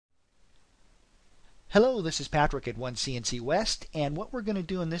Hello, this is Patrick at OneCNC West, and what we're going to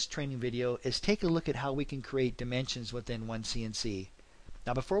do in this training video is take a look at how we can create dimensions within OneCNC.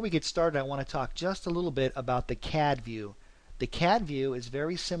 Now before we get started, I want to talk just a little bit about the CAD view. The CAD view is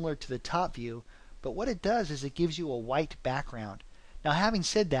very similar to the top view, but what it does is it gives you a white background. Now having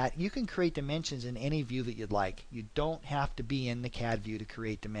said that, you can create dimensions in any view that you'd like. You don't have to be in the CAD view to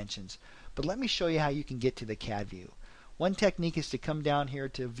create dimensions. But let me show you how you can get to the CAD view. One technique is to come down here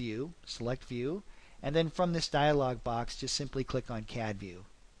to View, select View, and then from this dialog box just simply click on CAD view.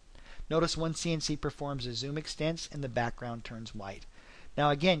 Notice OneCNC performs a zoom extents and the background turns white. Now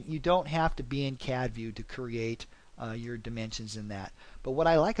again, you don't have to be in CAD view to create your dimensions in that. But what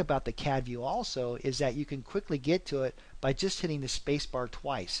I like about the CAD view also is that you can quickly get to it by just hitting the space bar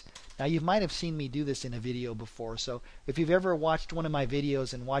twice. Now you might have seen me do this in a video before, so if you've ever watched one of my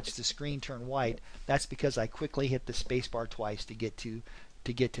videos and watched the screen turn white, that's because I quickly hit the space bar twice to get to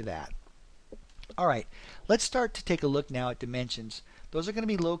that. Alright, let's start to take a look now at dimensions. Those are going to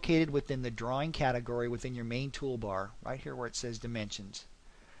be located within the drawing category within your main toolbar, right here where it says dimensions.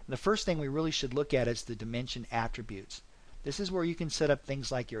 And the first thing we really should look at is the dimension attributes. This is where you can set up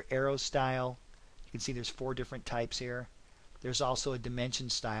things like your arrow style. You can see there's 4 different types here. There's also a dimension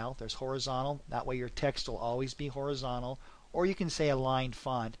style. There's horizontal. That way your text will always be horizontal. Or you can say aligned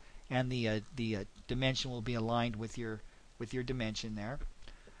font, and the dimension will be aligned with your dimension there.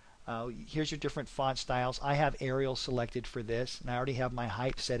 Here's your different font styles. I have Arial selected for this, and I already have my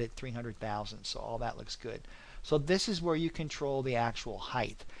height set at 300,000, so all that looks good. So this is where you control the actual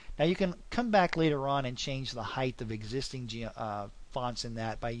height. Now you can come back later on and change the height of existing fonts in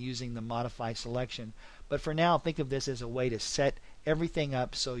that by using the modify selection, but for now think of this as a way to set everything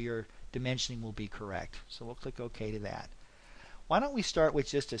up so your dimensioning will be correct. So we'll click OK to that. Why don't we start with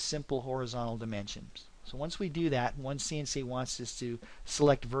just a simple horizontal dimensions? So once we do that, OneCNC wants us to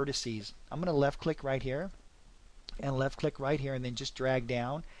select vertices. I'm going to left click right here and left click right here and then just drag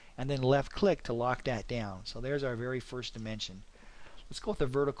down and then left click to lock that down. So there's our very first dimension. Let's go with the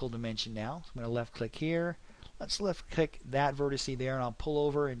vertical dimension now. So I'm going to left click here. Let's left click that vertice there and I'll pull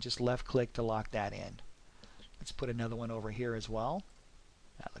over and just left click to lock that in. Let's put another one over here as well.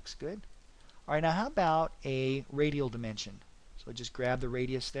 That looks good. Alright, now how about a radial dimension? So just grab the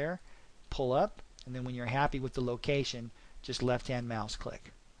radius there, pull up, and then when you're happy with the location, just left hand mouse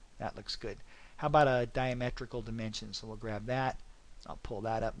click. That looks good. How about a diametrical dimension? So we'll grab that. I'll pull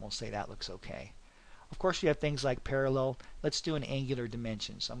that up and we'll say that looks okay. Of course you have things like parallel. Let's do an angular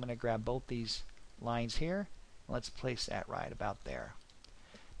dimension. So I'm going to grab both these lines here. Let's place that right about there.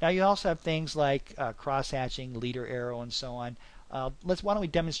 Now you also have things like crosshatching, leader arrow, and so on. Why don't we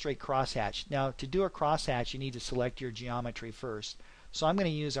demonstrate crosshatch? Now to do a crosshatch you need to select your geometry first. So I'm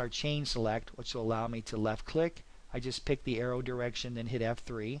going to use our chain select, which will allow me to left click. I just pick the arrow direction, then hit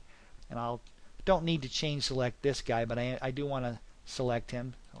F3. And don't need to chain select this guy, but I do want to select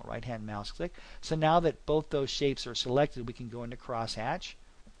him. So right hand mouse click. So now that both those shapes are selected, we can go into crosshatch.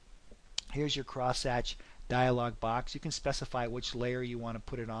 Here's your crosshatch dialog box. You can specify which layer you want to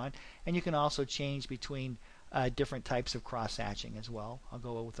put it on, and you can also change between different types of crosshatching as well. I'll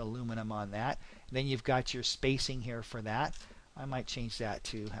go with aluminum on that. And then you've got your spacing here for that. I might change that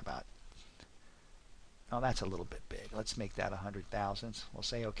to, how about, oh that's a little bit big. Let's make that 100 thousandths. We'll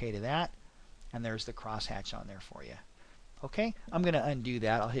say OK to that, and there's the crosshatch on there for you. Okay, I'm going to undo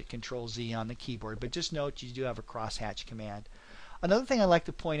that. I'll hit Control Z on the keyboard, but just note you do have a crosshatch command. Another thing I'd like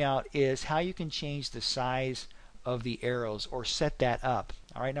to point out is how you can change the size of the arrows or set that up.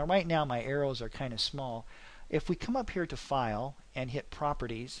 Alright, now right now my arrows are kind of small. If we come up here to File and hit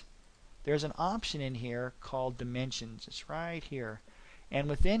Properties, there's an option in here called Dimensions. It's right here. And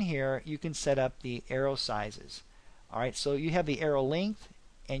within here you can set up the arrow sizes. Alright, so you have the arrow length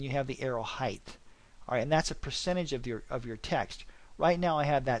and you have the arrow height. Alright, and that's a percentage of your text. Right now I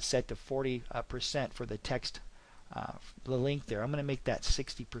have that set to 40% for the text, the length there. I'm going to make that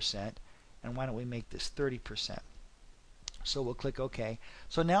 60%, and why don't we make this 30%? So we'll click OK.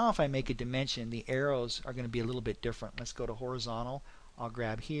 So now if I make a dimension, the arrows are going to be a little bit different. Let's go to horizontal. I'll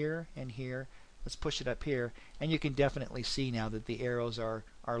grab here and here. Let's push it up here, and you can definitely see now that the arrows are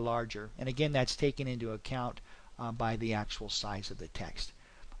larger. And again, that's taken into account by the actual size of the text.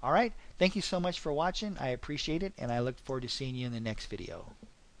 Alright, thank you so much for watching. I appreciate it, and I look forward to seeing you in the next video.